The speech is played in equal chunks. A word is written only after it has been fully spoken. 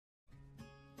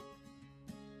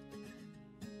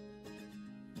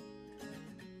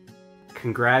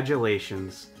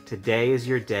Congratulations. Today is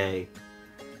your day.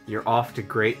 You're off to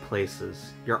great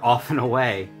places. You're off and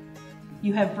away.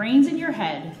 You have brains in your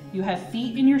head. You have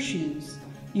feet in your shoes.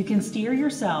 You can steer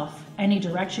yourself any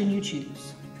direction you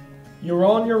choose. You're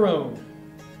on your own,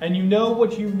 and you know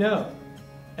what you know,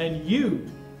 and you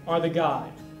are the guy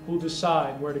who'll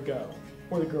decide where to go,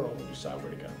 or the girl who'll decide where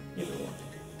to go, either one.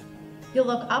 You'll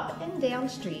look up and down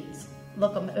streets,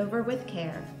 look them over with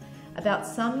care. About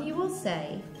some you will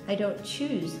say, I don't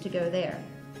choose to go there.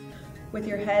 With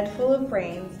your head full of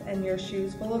brains and your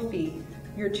shoes full of feet,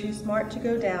 you're too smart to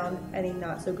go down any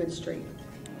not-so-good street.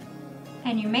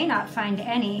 And you may not find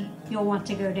any you'll want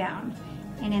to go down.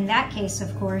 And in that case,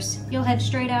 of course, you'll head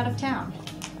straight out of town.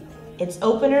 It's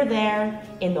opener there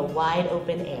in the wide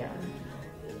open air.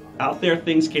 Out there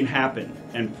things can happen,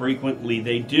 and frequently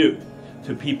they do,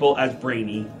 to people as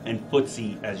brainy and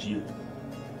footsie as you.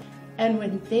 And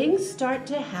when things start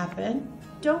to happen,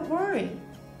 don't worry,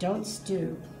 don't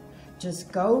stew.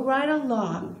 Just go right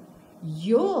along.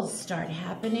 You'll start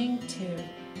happening too.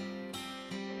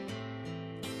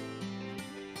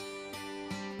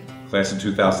 Class of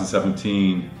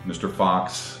 2017, Mr.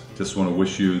 Fox, just want to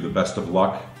wish you the best of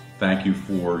luck. Thank you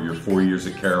for your 4 years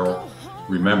at Carroll.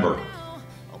 Remember,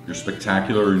 you're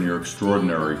spectacular and you're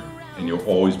extraordinary, and you'll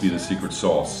always be the secret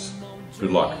sauce. Good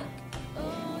luck.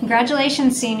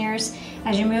 Congratulations, seniors.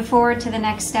 As you move forward to the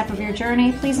next step of your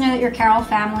journey, please know that your Carroll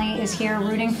family is here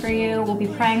rooting for you. We'll be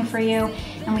praying for you,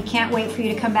 and we can't wait for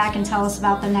you to come back and tell us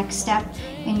about the next step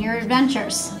in your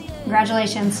adventures.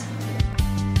 Congratulations.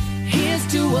 Here's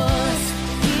to us,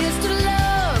 here's to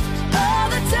love, all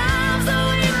the times that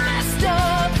we messed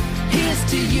up. Here's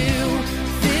to you,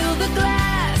 fill the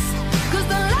glass, 'cause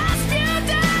the last few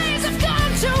days have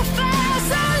gone too fast.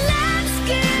 So let's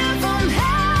give them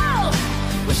hell,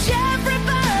 wish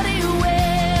everybody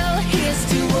well. Here's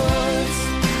to us,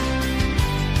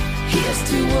 here's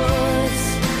to us.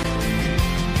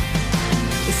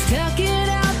 Let's talk it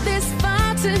out this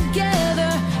far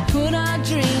together, put our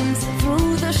dreams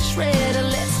through the shredder.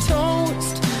 Let's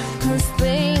toast, 'cause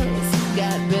things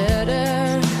got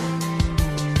better.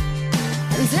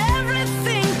 And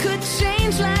everything could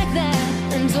change like that,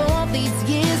 and all these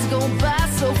years go by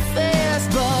so fast,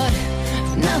 but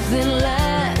nothing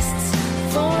lasts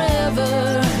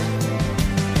forever.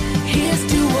 Here's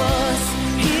to us,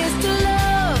 here's to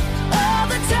love, all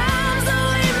the times that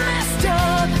we messed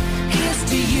up. Here's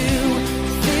to you,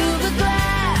 fill the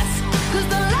glass, 'cause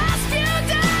the last few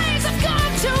days have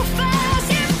gone too fast.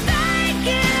 If they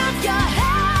give you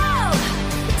hell,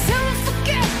 don't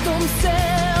forget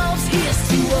themselves. Here's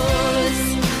to us,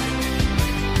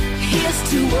 here's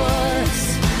to us.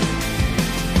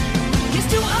 Here's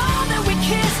to all that we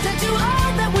kissed and to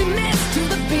all that we missed, to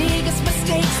the biggest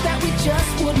mistakes that we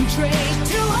just wouldn't trade,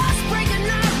 to us breaking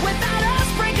up without us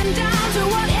breaking down, to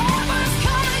whatever's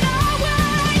coming our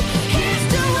way. Here's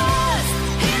to us,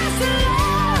 here's to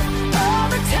love, all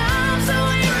the times that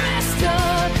we messed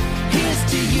up. Here's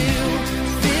to you,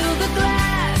 fill the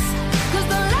glass, 'cause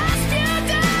the last few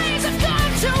days have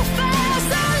gone too fast.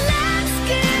 So let's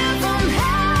give them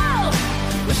hell,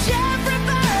 wish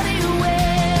everybody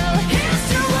well. Here's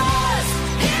to us,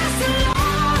 here's to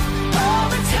love, all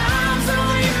the times that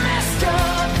we messed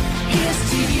up. Here's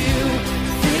to you,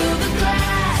 fill the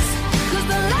glass, 'cause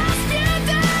the last few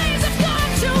days have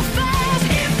gone too fast.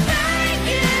 If they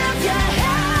give you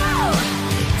hell,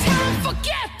 don't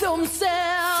forget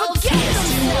themselves. Forget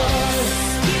themselves.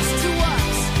 Here's to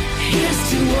us, here's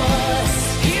to us,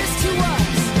 here's to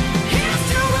us, here's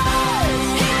to us,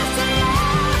 here's to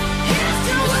love, here's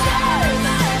to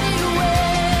everybody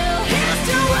well. Here's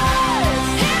to us,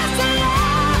 here's to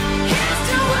love, here's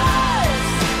to us,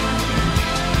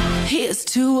 here's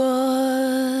to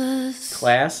us.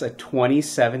 Class of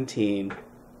 2017,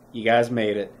 you guys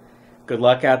made it. Good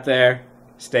luck out there.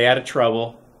 Stay out of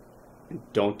trouble. And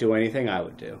don't do anything I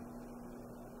would do.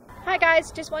 Hi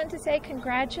guys, just wanted to say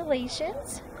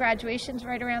congratulations. Graduation's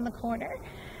right around the corner.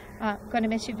 I'm going to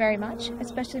miss you very much,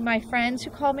 especially my friends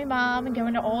who call me mom and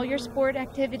going to all your sport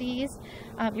activities,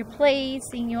 your plays,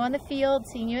 seeing you on the field,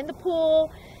 seeing you in the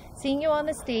pool, seeing you on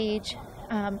the stage,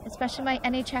 especially my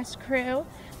NHS crew,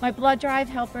 my blood drive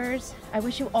helpers. I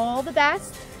wish you all the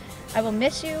best. I will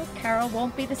miss you. Carroll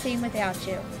won't be the same without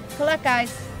you. Good luck,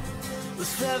 guys.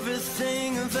 With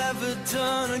everything I've ever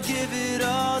done, I give it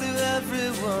all to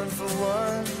everyone for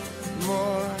one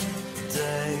more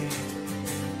day.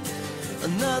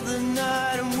 Another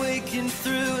night I'm waking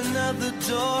through, another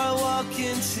door I walk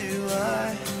into,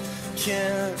 I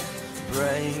can't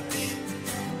break.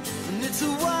 And it's a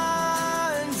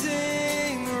winding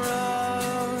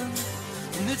road,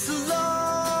 and it's a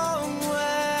long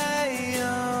way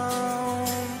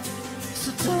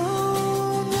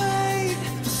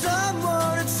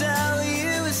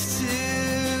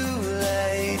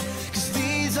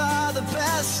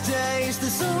days,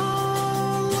 there's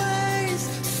always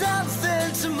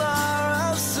something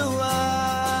tomorrow. So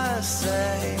I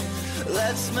say,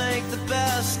 let's make the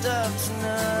best of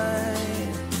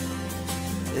tonight.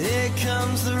 Here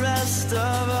comes the rest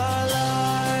of our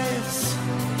lives.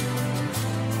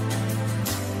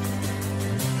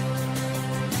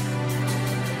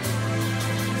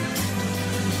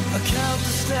 I count the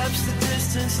steps, the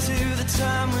distance to the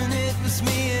time when it was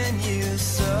me and you,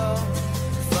 so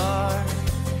far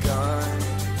gone.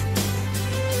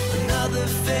 Another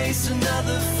face,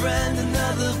 another friend,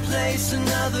 another place,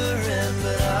 another end,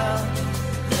 but I'll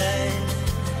hang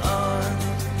on.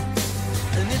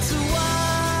 And it's a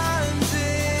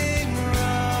winding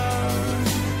road,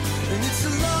 and it's a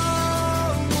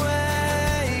long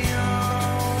way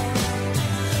on.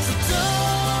 So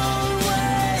don't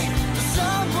wait for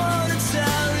someone to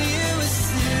tell you it's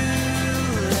too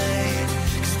late,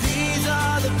 'cause these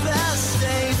are the best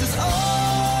days. There's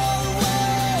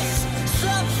always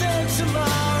something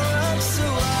tomorrow. So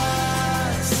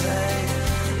I say,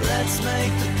 let's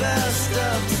make the best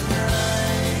of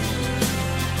tonight.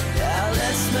 Yeah,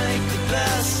 let's make the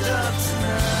best of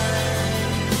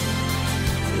tonight.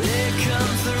 Here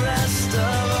comes the rest of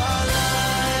our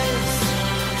lives.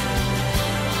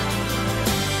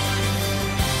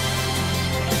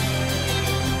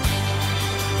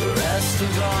 The rest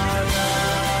of our lives.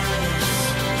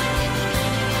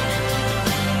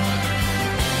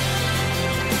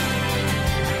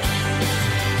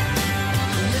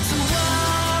 And it's a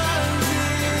winding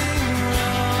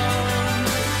road.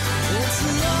 It's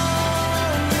a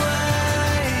long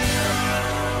way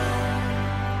on.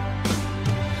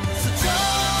 So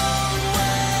don't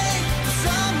wait for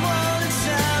someone to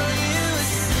tell you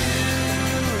it's too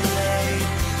late,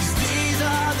 'cause these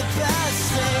are the best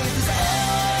days. There's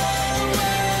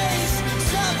always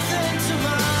something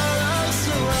tomorrow.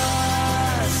 So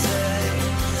I say,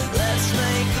 let's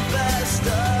make the best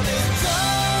of it.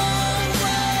 Don't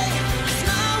wait, 'cause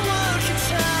no one can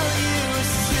tell you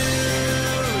it's too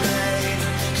late,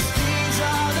 'cause these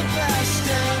are the best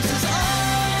days. There's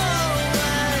always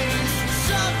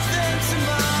something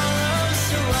tomorrow.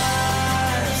 So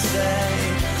I say,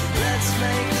 let's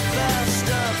make the best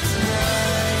of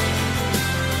tonight.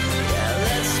 Yeah,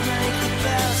 let's make the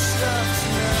best of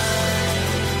tonight.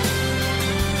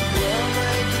 We'll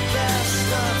make the best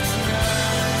of tonight.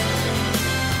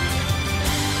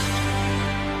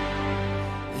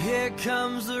 Here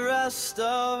comes the rest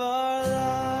of our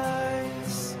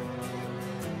lives.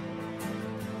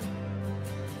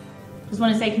 Just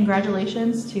want to say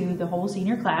congratulations to the whole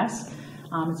senior class.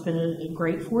 It's been a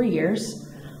great 4 years.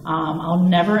 I'll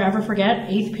never ever forget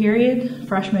 8th period,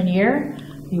 freshman year.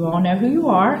 You all know who you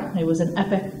are. It was an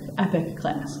epic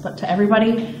class. But to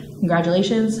everybody,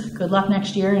 congratulations. Good luck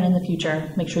next year and in the future.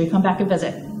 Make sure you come back and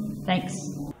visit. Thanks.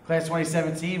 Class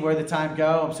 2017, where'd the time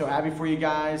go? I'm so happy for you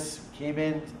guys. Came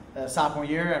in sophomore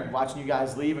year and watching you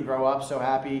guys leave and grow up. So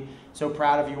happy, so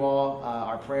proud of you all.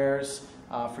 Our prayers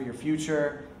for your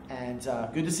future and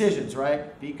good decisions,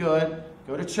 right? Be good,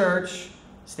 go to church,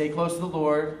 stay close to the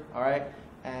Lord, all right?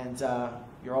 And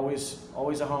you're always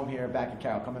a home here back in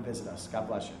Carroll. Come and visit us. God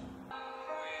bless you.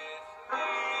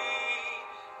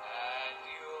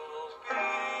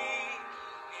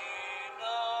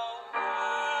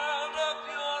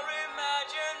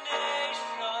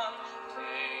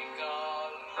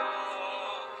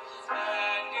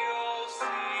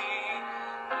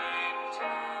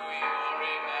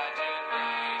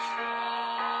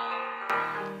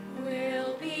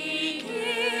 We'll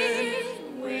begin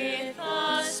with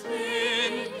a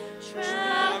spin,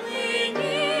 traveling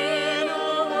in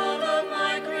all of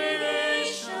my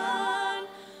creation.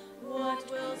 What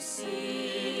we'll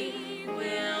see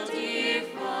will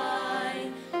defy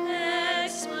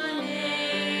explanation.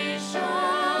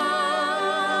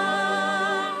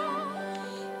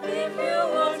 If you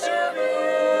want to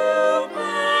view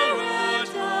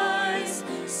paradise,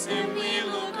 simply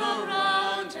look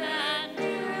around and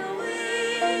do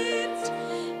it.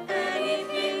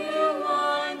 Anything you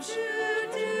want to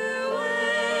do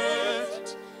it.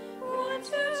 Want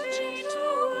to change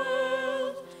the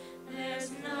world, there's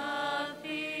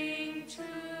nothing to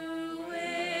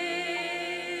it.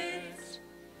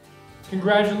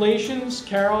 Congratulations,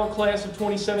 Carroll, class of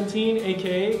 2017,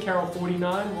 aka Carroll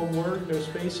 49, one word, no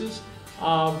spaces.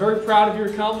 Very proud of your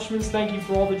accomplishments. Thank you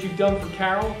for all that you've done for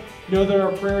Carroll. Know that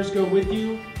our prayers go with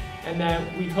you, and that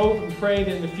we hope and pray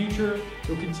that in the future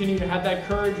you'll continue to have that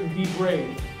courage and be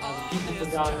brave as a people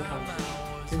for God and country.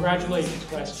 Congratulations,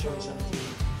 class of 2017.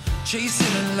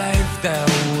 Chasing a life that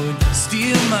would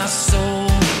steal my soul.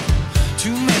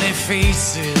 Too many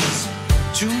faces,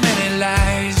 too many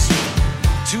lies,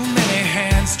 Too many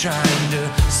hands trying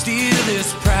to steal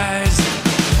this prize.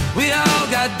 We all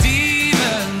got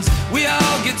demons, we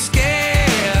all get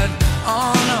scared,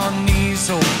 on our knees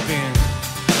hoping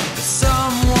that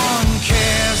someone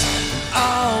cares.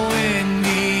 All we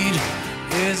need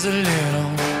is a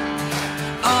little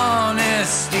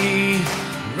honesty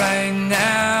right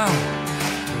now.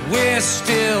 We're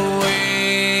still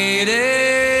waiting.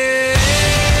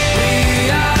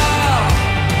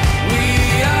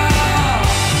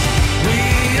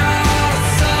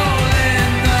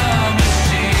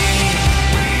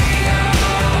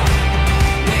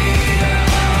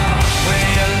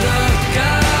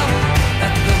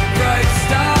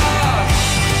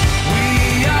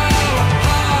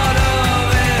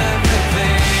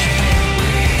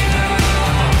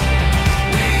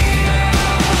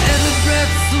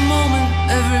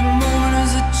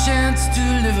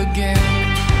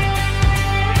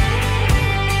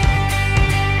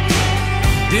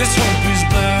 This hope is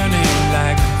burning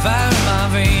like fire in my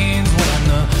veins. When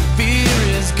the fear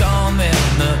is gone, then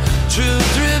the truth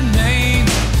remains.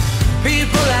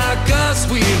 People like us,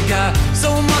 we've got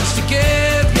so much to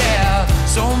give, yeah.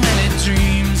 So many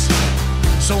dreams,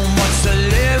 so much to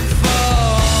live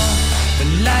for.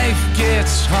 When life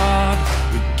gets hard,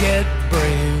 we get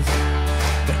brave,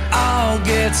 but I'll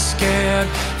get scared.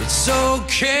 It's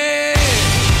okay.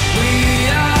 We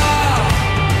are.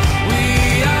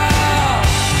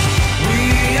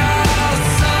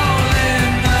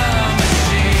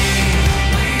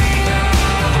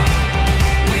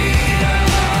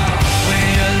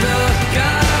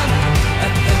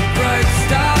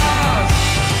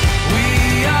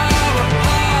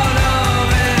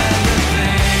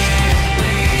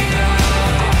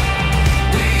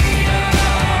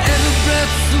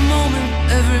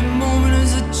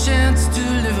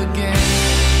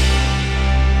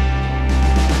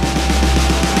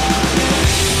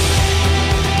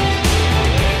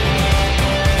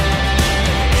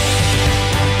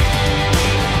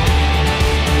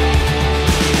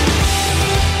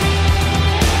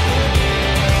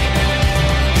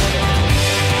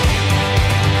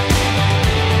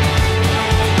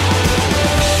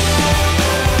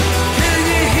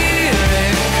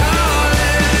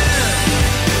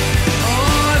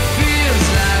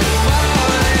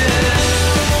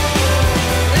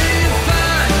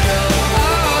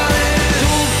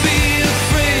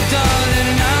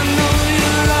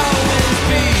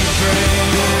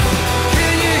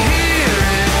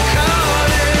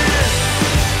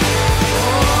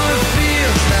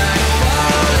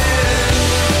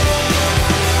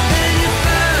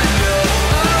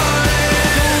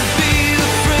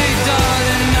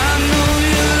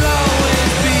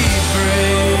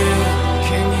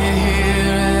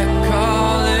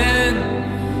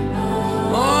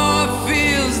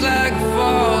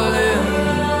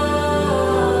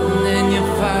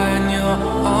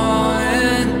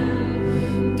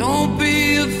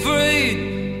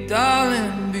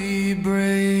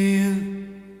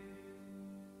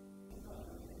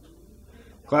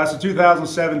 Class of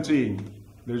 2017,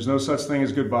 there's no such thing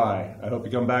as goodbye. I hope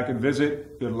you come back and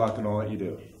visit. Good luck in all that you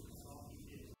do.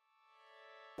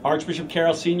 Archbishop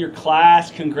Carroll Senior Class,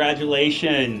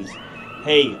 congratulations.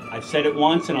 Hey, I've said it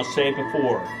once and I'll say it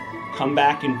before. Come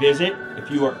back and visit. If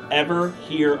you are ever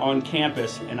here on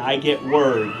campus and I get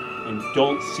word and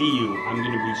don't see you, I'm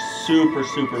going to be super,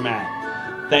 super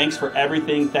mad. Thanks for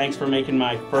everything. Thanks for making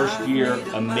my first year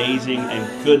amazing,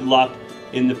 and good luck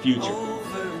in the future.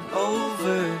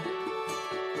 Over.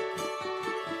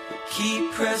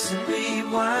 Keep pressing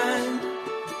rewind,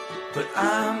 but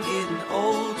I'm getting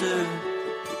older.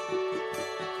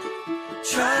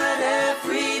 Tried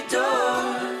every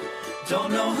door,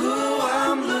 don't know who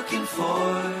I'm looking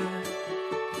for,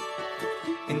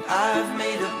 and I've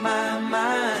made up my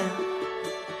mind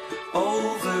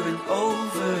over and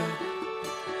over.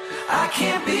 I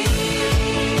can't be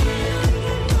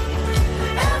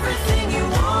everything you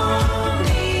want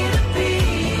me to be.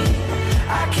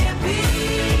 I can't be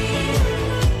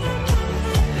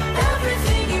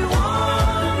everything you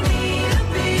want me to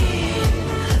be.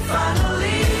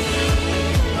 Finally,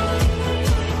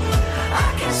 I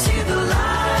can see the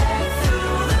light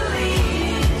through the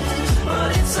leaves, but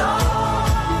it's all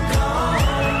gone.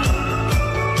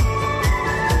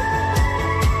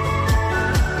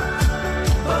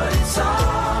 But it's all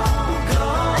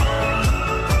gone.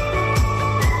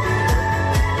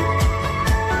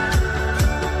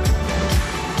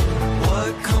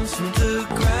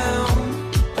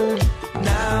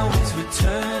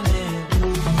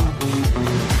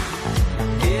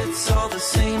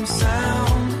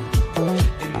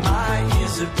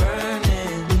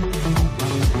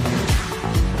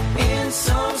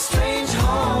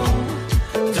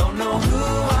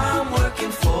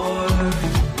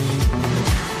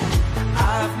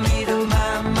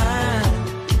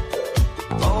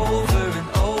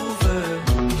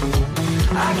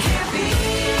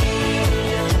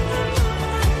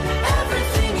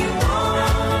 everything you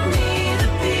want me to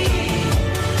be.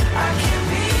 I can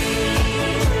be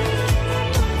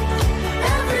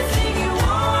everything you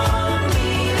want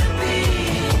me to be.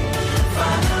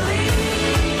 Finally,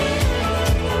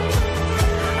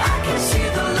 I can see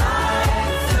the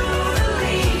light through the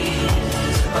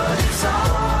leaves, but it's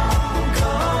all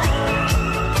gone.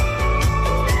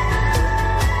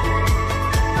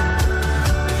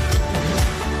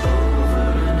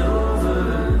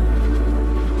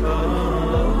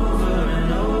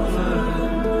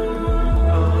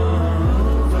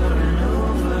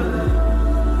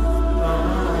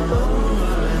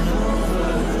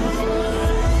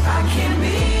 I can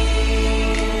be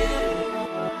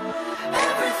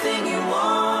everything you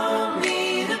want me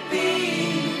to be.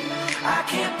 I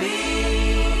can't be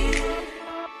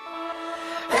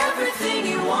everything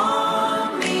you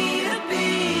want me to be.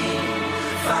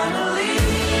 Finally,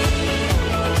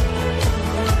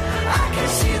 I can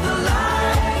see the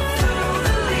light through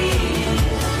the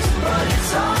leaves, but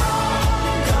it's all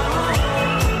gone.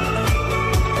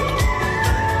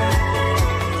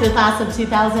 To the class of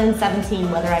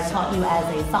 2017, whether I've taught you as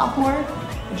a sophomore,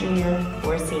 a junior,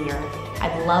 or a senior,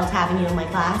 I've loved having you in my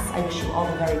class. I wish you all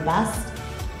the very best.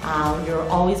 You're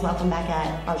always welcome back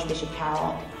at Archbishop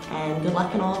Carroll, and good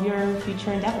luck in all of your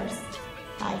future endeavors.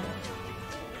 Bye.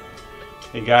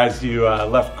 Hey guys, you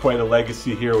left quite a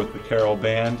legacy here with the Carroll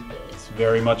Band. It's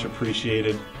very much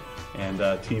appreciated, and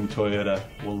Team Toyota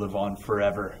will live on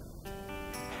forever.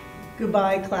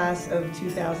 Goodbye, class of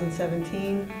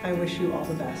 2017. I wish you all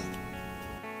the best.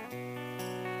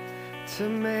 To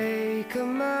make a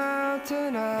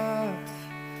mountain of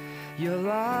your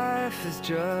life is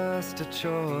just a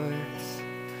choice,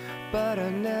 but I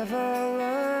never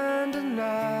learned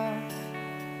enough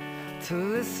to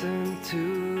listen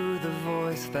to the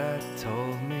voice that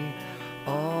told me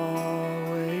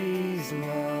always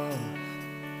love.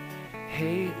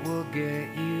 Hate will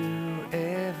get you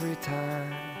every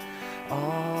time,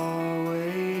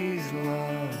 always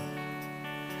love.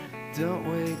 Don't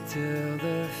wait till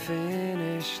the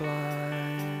finish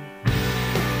line.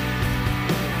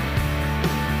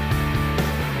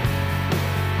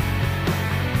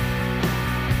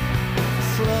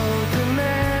 Slow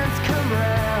demands come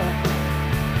round,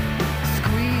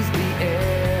 squeeze the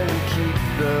air and keep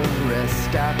the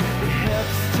rest out. It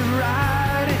helps to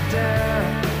write it down,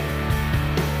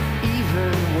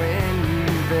 even when you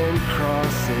then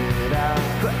cross it out.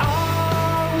 But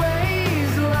always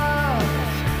love.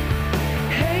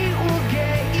 Hate will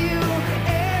get you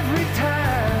every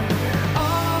time.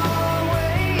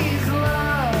 Always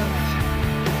love,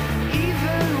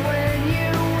 even when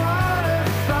you wanna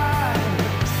fight.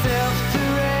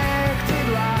 Self-directed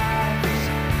lives.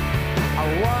 I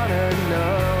wanna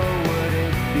know what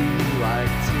it'd be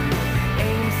like to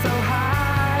aim so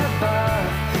high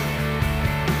above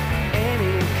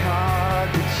any card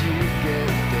that you get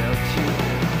dealt you.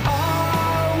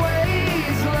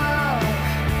 Always love.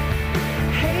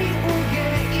 Hate will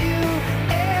get you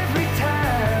every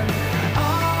time.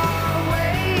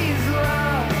 Always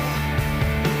love.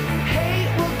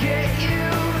 Hate will get you.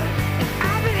 And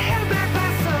I've been held back by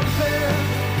something.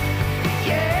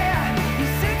 Yeah, you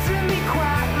said to me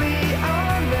quietly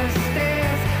on the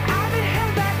stairs. I've been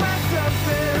held back by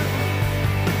something.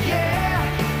 Yeah,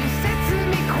 you said to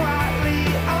me quietly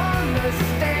on the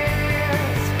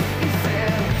stairs. You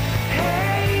said,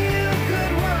 hey, you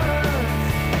good ones.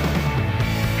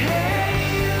 Hey,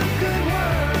 you good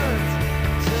ones.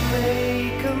 To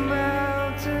make a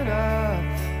mountain of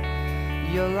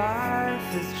your life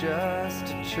is just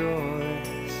a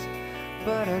choice,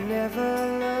 but I never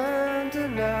learned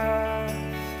enough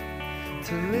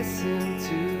to listen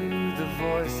to the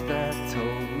voice that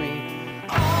told me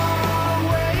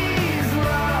always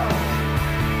love.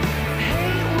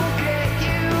 Hate will get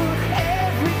you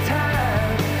every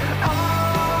time.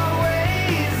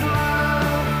 Always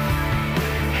love.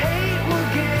 Hate will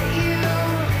get you.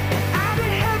 And I've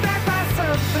been held back by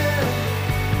something.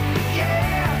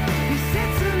 Yeah, you said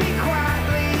to me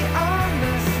quietly on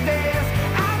the stairs.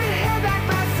 I've been held back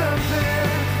by something.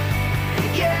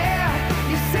 Yeah,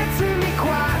 you said to me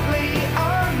quietly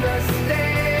on the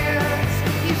stairs.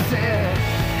 You said,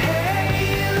 hey,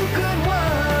 you good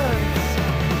ones.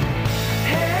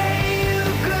 Hey, you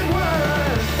good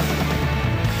ones.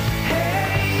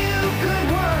 Hey, you good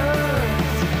ones.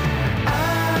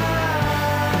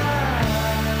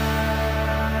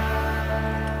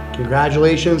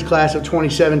 Congratulations, class of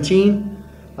 2017.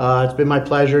 It's been my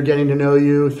pleasure getting to know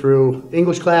you through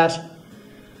English class,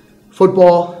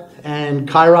 football, and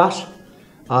Kairos.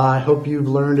 I hope you've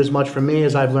learned as much from me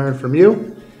as I've learned from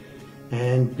you.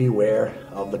 and beware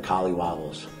of the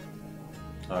collywobbles.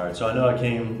 All right, so I know I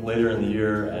came later in the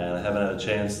year and I haven't had a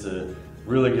chance to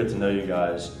really get to know you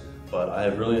guys, but I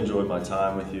have really enjoyed my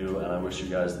time with you, and I wish you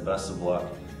guys the best of luck,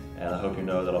 and I hope you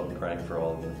know that I'll be praying for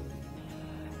all of you.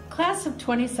 Class of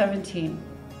 2017,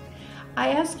 I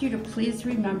ask you to please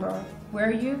remember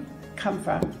where you come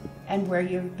from and where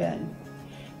you've been.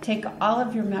 Take all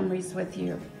of your memories with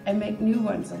you and make new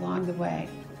ones along the way.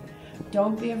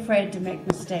 Don't be afraid to make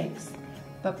mistakes,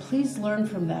 but please learn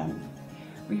from them.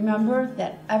 Remember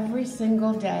that every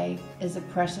single day is a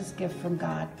precious gift from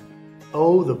God.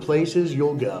 Oh, the places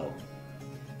you'll go.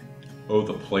 Oh,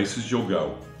 the places you'll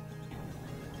go.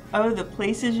 Oh, the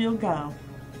places you'll go.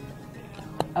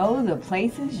 Oh, the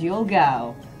places you'll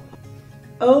go.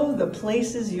 Oh, the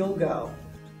places you'll go.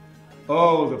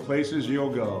 Oh, the places you'll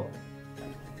go.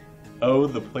 Oh,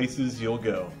 the places you'll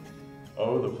go.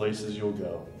 Oh, the places you'll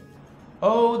go.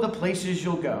 Oh, the places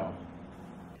you'll go.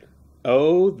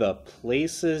 Oh, the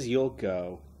places you'll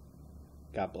go.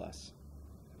 God bless.